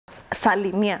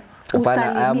salimia.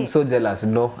 I am so jealous.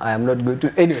 No, I am not going to.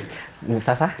 Anyway,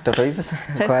 sasa toto hizo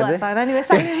kwaje? Sana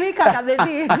nimesalimika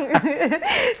kabeli.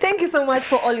 Thank you so much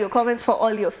for all your comments, for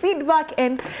all your feedback,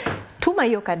 and tuma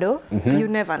hiyo kado. You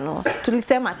never know.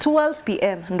 Tulisema 12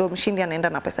 PM ndo mshindi anaenda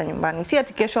na pesa nyumbani. Si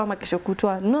ati kesho ama kesho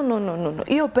kutwa. No.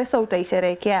 Hiyo pesa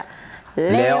utaisherehekea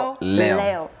leo.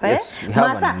 Yes,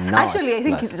 Masa, actually I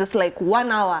think it's just like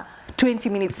 1 hour 20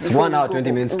 minutes. It's 1 hour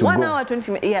 20 minutes to go. 1 hour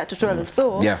 20 minutes, yeah, to 12.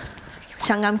 So yeah.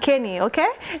 Changamkeni, okay?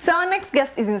 So our next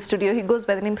guest is in studio. He goes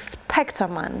by the name Spektor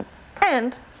Man.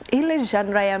 And ile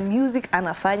genre ya music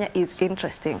anafanya is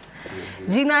interesting.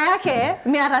 Jina yake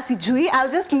mi hata sijui.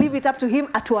 I'll just leave it up to him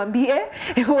atuambie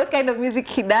what kind of music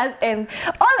he does and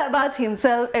all about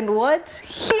himself and what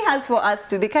he has for us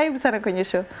today. Karibu sana kwenye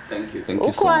show. Thank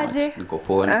you so much. Niko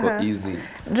poa, niko easy.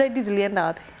 Dread zilienda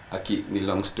wapi? Aki ni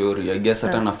long story. I guess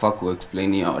hata nafaa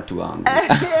ku-explain ya watu wangu.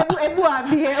 Hebu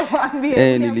waambie.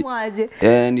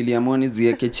 Niliamua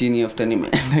niziweke chini after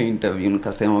nimeenda interview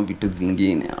nikasema vitu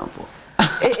zingine hapo.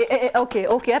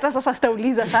 Okay, hata sasa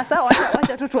sitauliza sasa,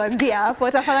 wacha tu tuanzie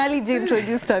hapo. Tafadhali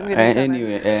introduce to me.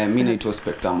 Anyway, mimi naitwa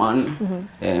Spektor Man.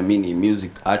 Mimi ni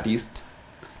music artist.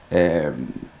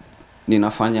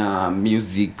 Ninafanya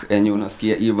music yenye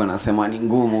unasikia hivyo nasema ni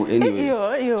ngumu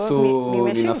anyway. So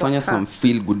ninafanya some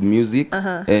feel good music.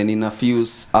 Nina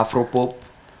fuse afropop,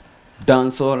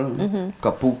 dancehall,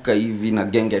 kapuka hivi na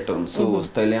gengeton. So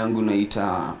style yangu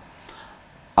naita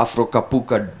afro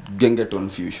kapuka gengeton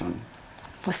fusion.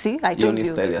 See, I told you.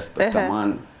 Style ya Spektor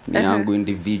Man ni yangu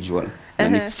individual. Na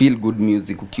ni feel good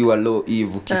music ukiwa low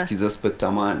eve ukisikiza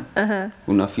Spektor Man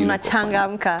una feel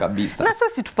unachangamka kabisa. Na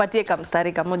sasa tupatie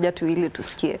kamstari kamoja tu ili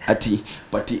tusikie. Ati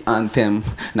party anthem,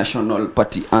 national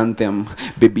party anthem,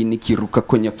 baby nikiruka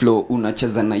kwenye flow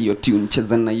unacheza na hiyo tune,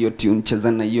 cheza na hiyo tune,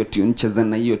 cheza na hiyo tune, cheza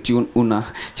na hiyo tune, una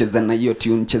cheza na hiyo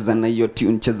tune, cheza na hiyo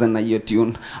tune, cheza na hiyo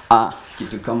tune.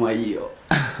 Kitu kama hiyo.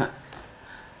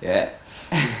 Yeah.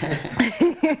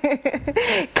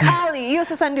 Kali, hiyo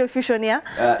sasa ndio fusion ya?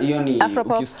 Hiyo ni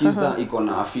ukisikiza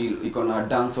iko na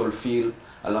dancehall feel.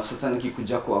 Alafu sasa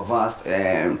nikikuja kwa verse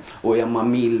oya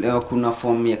mamil leo kuna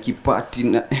form ya kipati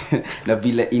na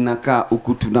vile inakaa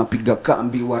huku tunapiga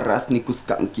kambi wa rasni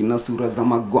kuskanki na sura za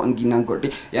magwangi na ngodi.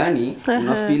 Yani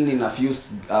una feel ni na fuse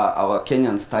our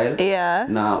Kenyan style.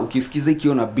 Na ukisikiza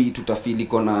ikiwa na beat utafeel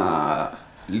iko na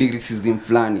lyricism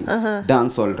flani,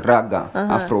 dancehall, raga,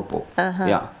 afropop.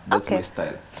 Yeah, that's my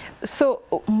style. So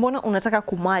mbona unataka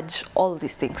kumerge all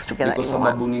these things together? Kwa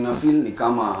sababu nina feel ni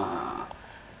kama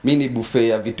mini buffet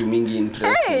ya vitu mingi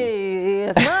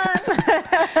interesting.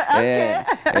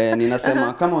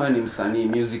 Ninasema kama wewe ni msanii,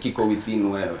 music iko within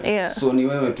wewe. So ni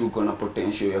wewe tu uko na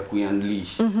potential ya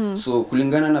ku-unleash. So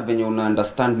kulingana na venye una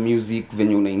understand music,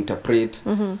 venye una interpret,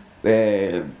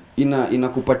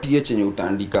 inakupatia chenye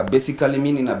utaandika. Basically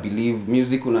mimi nina believe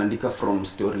music unaandika from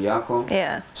story yako,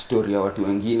 story ya watu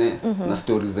wengine na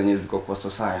stories zenye ziko kwa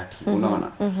society, unaona?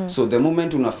 So the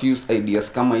moment una fuse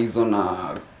ideas kama hizo na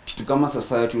kitu kama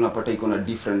society unapata iko na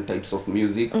different types of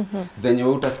music zenye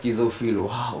wewe utasikiza feel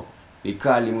wow ni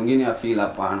kali, mwingine afeel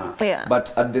hapana.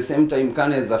 But at the same time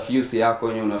kana za fuse yako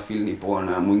yenye una feel ni poa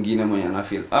na mwingine mwenye ana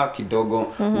feel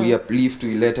kidogo we uplift to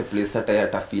ilete place hata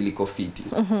ya feel iko fiti.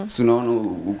 So unaona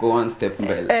uko one step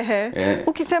mbele.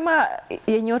 Ukisema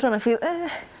yenye watu ana feel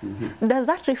does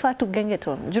that refer to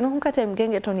gengeton? Do you know who time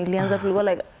gengeton ilianza tulikuwa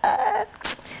like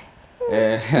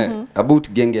about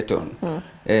gengeton.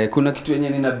 Kuna kitu yenye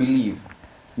nina believe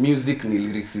music ni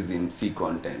lyricism, si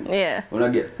content.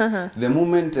 Unaget? The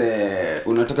moment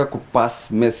unataka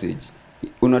kupass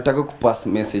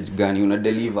message gani, una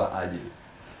deliver aje.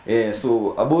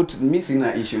 So about me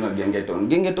sina issue na gengeton.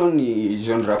 Gengeton ni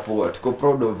genre poa, tuko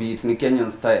proud of it, ni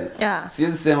Kenyan style.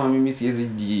 Siwezi sema mimi siwezi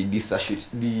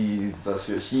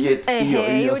disassociate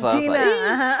hiyo sasa.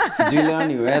 Sijui leo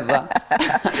ni weather.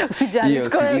 Hiyo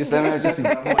sinisema tu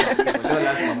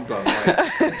lazima mtu amoe.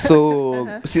 So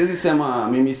siwezi sema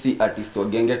mimi si artist wa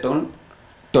gengeton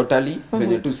totally,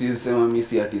 venye tu siwezi sema mimi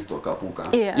si artist wa kapuka.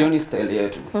 Hiyo ni style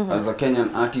yetu. As a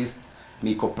Kenyan artist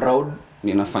niko proud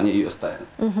ninafanya hiyo style.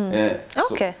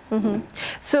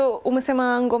 So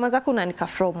umesema ngoma zako unaandika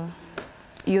from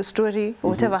your story,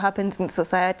 whatever happens in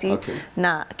society,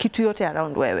 na kitu yote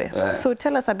around wewe. So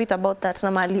tell us a bit about that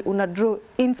na mali una draw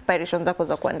inspiration zako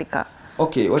za kuandika.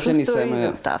 Wacha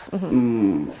niseme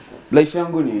life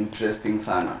yangu ni interesting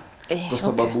sana. Kwa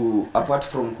sababu apart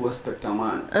from kuwa Spektor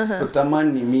Man, Spektor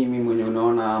Man ni mimi mwenye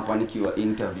unaona hapa nikiwa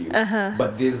interview,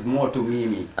 but there's more to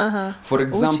mimi.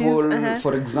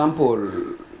 For example,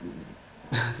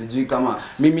 sijui kama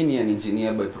mimi ni an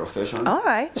engineer by profession,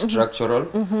 structural.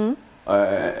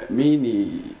 Mimi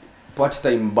ni part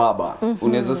time baba.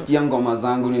 Unaweza sikia ngoma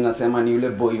zangu ninasema ni yule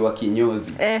boy wa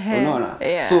kinyozi. Unaona?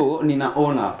 So nina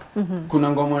own up. Kuna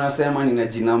ngoma nasema nina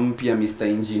jina mpya Mr.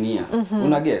 Engineer.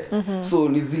 Una get? So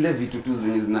ni zile vitu tu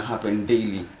zenye zina happen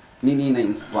daily. Nini ina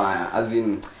inspire, as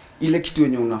in ile kitu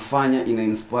yenye unafanya ina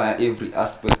inspire every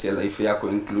aspect ya life yako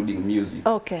including music.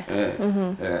 Okay.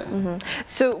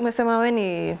 So umesema wewe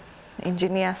ni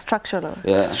engineer,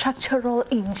 structural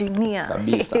engineer.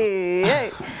 Kabisa.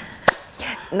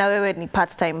 Na wewe ni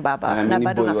part time baba na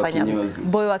bado unafanya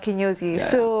boy wa kinyozi.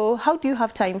 So how do you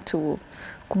have time to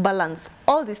balance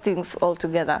all these things all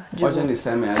together? Wacha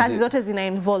niseme aje, kazi zote zina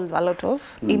involve a lot of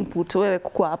input, wewe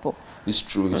kukua hapo. It's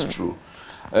true.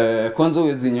 Kwanza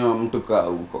uwezi nyoa mtu kaa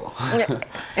huko.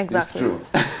 Exactly. It's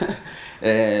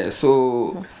true.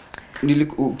 So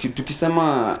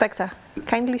tukisema Spektor,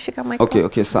 kindly shika mic.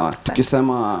 Okay, sawa.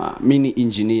 Tukisema mimi ni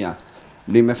engineer,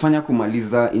 nimefanya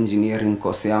kumaliza engineering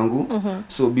course yangu.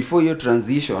 So before your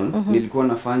transition nilikuwa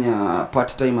nafanya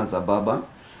part time as a baba,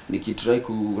 nikitry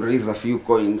ku raise a few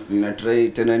coins, ninatry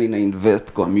tena nina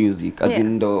invest kwa music, as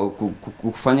in ndo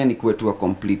kufanya ni kwetu a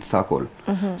complete circle.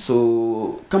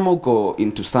 So kama uko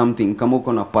into something, kama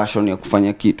uko na passion ya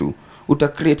kufanya kitu, uta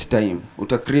create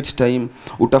time,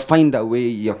 uta find a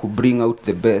way ya ku bring out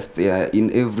the best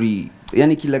in every,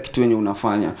 yani kila kitu yenye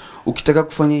unafanya. Ukitaka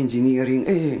kufanya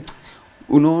engineering,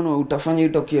 unaona utafanya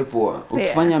itokee poa.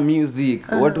 Ukifanya music,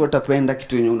 watu watapenda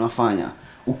kitu yenye unafanya.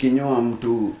 Ukinyoa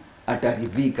mtu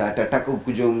ataridhika, atataka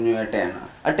ukuje umnyoe tena.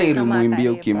 Hata ilimuimbie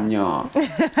ukimnyoa.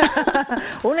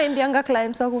 Unaimbianga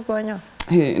clients wako kunyoa?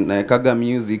 Naekaga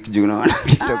music juu unaona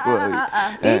kitakuwa.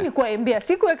 Hii ni kuimbia,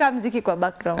 si kuweka muziki kwa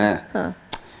background.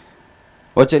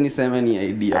 Wacha niseme ni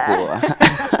idea poa.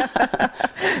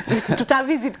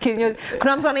 Tutavisit kinyozi.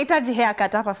 Kuna mtu anahitaji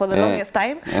haircut hapa for the longest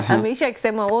time. Ameisha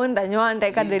akisema onda nyoa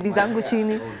ndaika dread zangu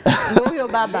chini.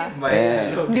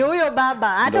 Ndio huyo baba.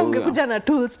 Hata ungekuja na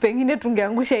tools pengine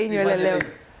tungeangusha hii nywele leo.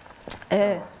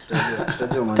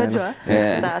 Tutajua.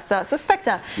 Sasa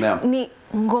Spektor, ni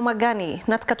ngoma gani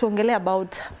nataka tuongelee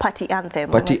about party anthem?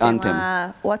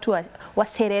 Watu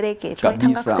waserereke.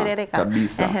 Tunataka kuserereka.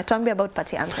 Tuambie about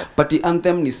party anthem. Party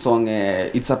anthem ni song,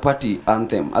 it's a party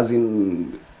anthem, as in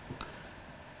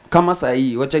kama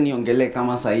sahi, wacha niongelee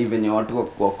kama sahi venye watu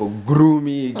wako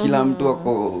groomy, kila mtu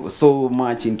wako so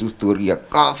much into story ya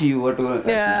curfew, watu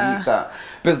wanakasirika,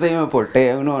 pesa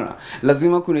imepotea, unaona.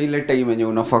 Lazima kuna ile time yenye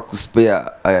unafaa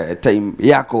kuspare time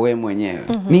yako wewe mwenyewe.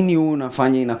 Nini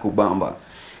unafanya inakubamba?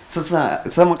 Sasa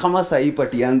kama sahi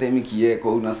party anthem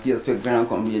kieko, unasikia Spektor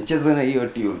anakuambia cheza na hiyo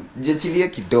tune, jiachilie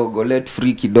kidogo, let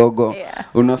free kidogo.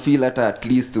 Una feel at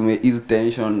least ume ease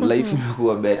tension, life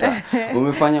imekuwa better.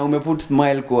 Umeput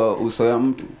smile kwa uso ya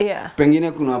mtu.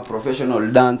 Pengine kuna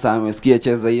professional dancer amesikia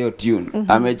cheza hiyo tune,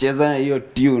 amecheza na hiyo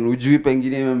tune, ujui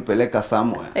pengine imempeleka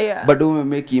somewhere, bado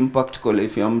umemake impact kwa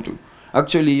life ya mtu.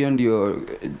 Actually hiyo ndio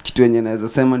kitu yenye naweza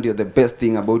sema ndio the best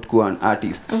thing about kuwa an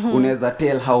artist. Unaweza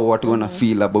tell how watu wana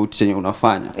feel about chenye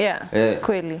unafanya.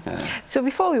 Kweli. So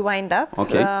before we wind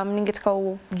up, ningetaka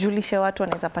ujulishe watu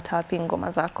wanaweza pata wapi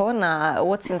ngoma zako na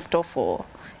what's in store for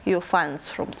your fans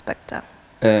from Spektor.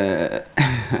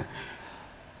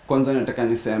 Kwanza nataka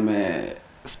niseme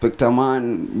Spektor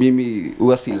man, mimi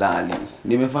huwa silali.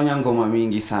 Nimefanya ngoma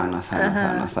mingi sana.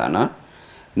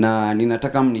 Na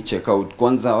ninataka mni-check out.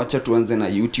 Kwanza wacha tuanze na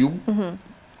YouTube.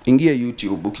 Ingia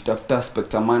YouTube, ukitafuta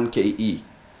Spektor man KE,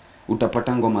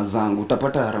 utapata ngoma zangu.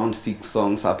 Utapata around 6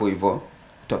 songs hapo hivyo.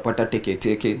 Utapata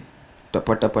Teke,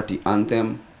 utapata Party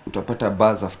Anthem, utapata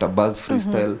Buzz After Buzz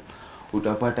Freestyle,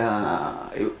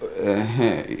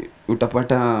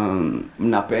 utapata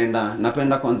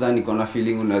Napenda kwanza niko na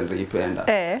feeling unaweza ipenda.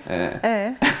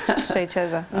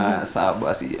 Tutaicheza. Sawa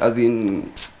basi, as in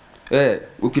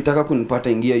ukitaka kunipata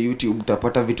ingia YouTube,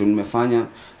 utapata vitu nimefanya.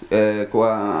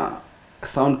 Kwa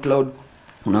SoundCloud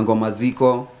kuna ngoma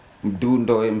ziko,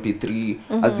 mdundo, MP3,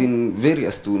 as in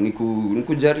various tu,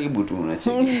 nikujaribu tu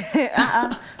unacheki.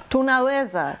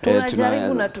 Tunaweza,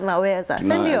 tunajaribu na tunaweza.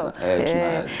 Ndio?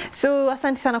 So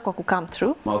asante sana kwa come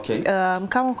through.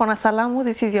 Kama uko na salamu,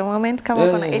 this is your moment. Kama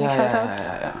uko na any shout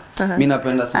out. Mimi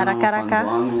napenda sana fans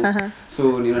wangu.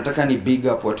 So ninataka ni big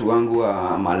up watu wangu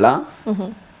wa Mala,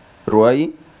 Ruai.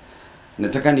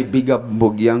 Nataka ni big up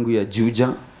mbogi yangu ya Juja.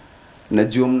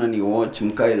 Najua mnani watch,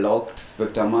 mkae locked.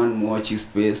 Spektor man watch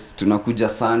space. Tunakuja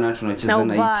sana, tunacheza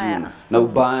na itune. Na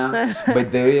ubaya. By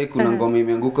the way, kuna ngoma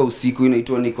imeanguka usiku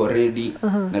inaitwa Niko Ready.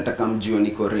 Nataka mjue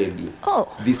niko ready.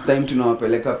 This time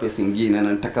tunawapeleka pesa nyingine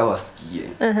na nataka wasikie.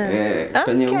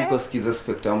 Penye uko sikiza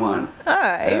Spektor man.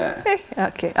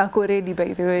 Okay, ako ready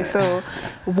by the way. So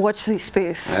watch this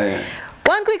space.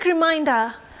 One quick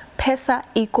reminder, pesa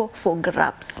iko for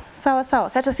grabs. sawa sawa.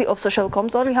 Courtesy of social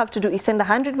comms. All you have to do is send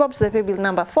 100 bob to the pay bill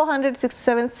number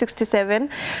 46767.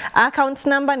 Account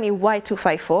number ni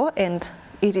Y254 and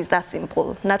it is that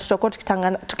simple. Na tutakuwa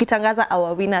tukitangaza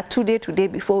our winner today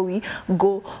before we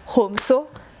go home. So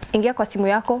ingia kwa simu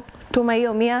yako, tuma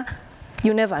hiyo 100.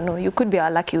 You never know, you could be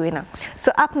our lucky winner.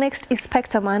 So up next is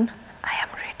Spektor Man. I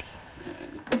am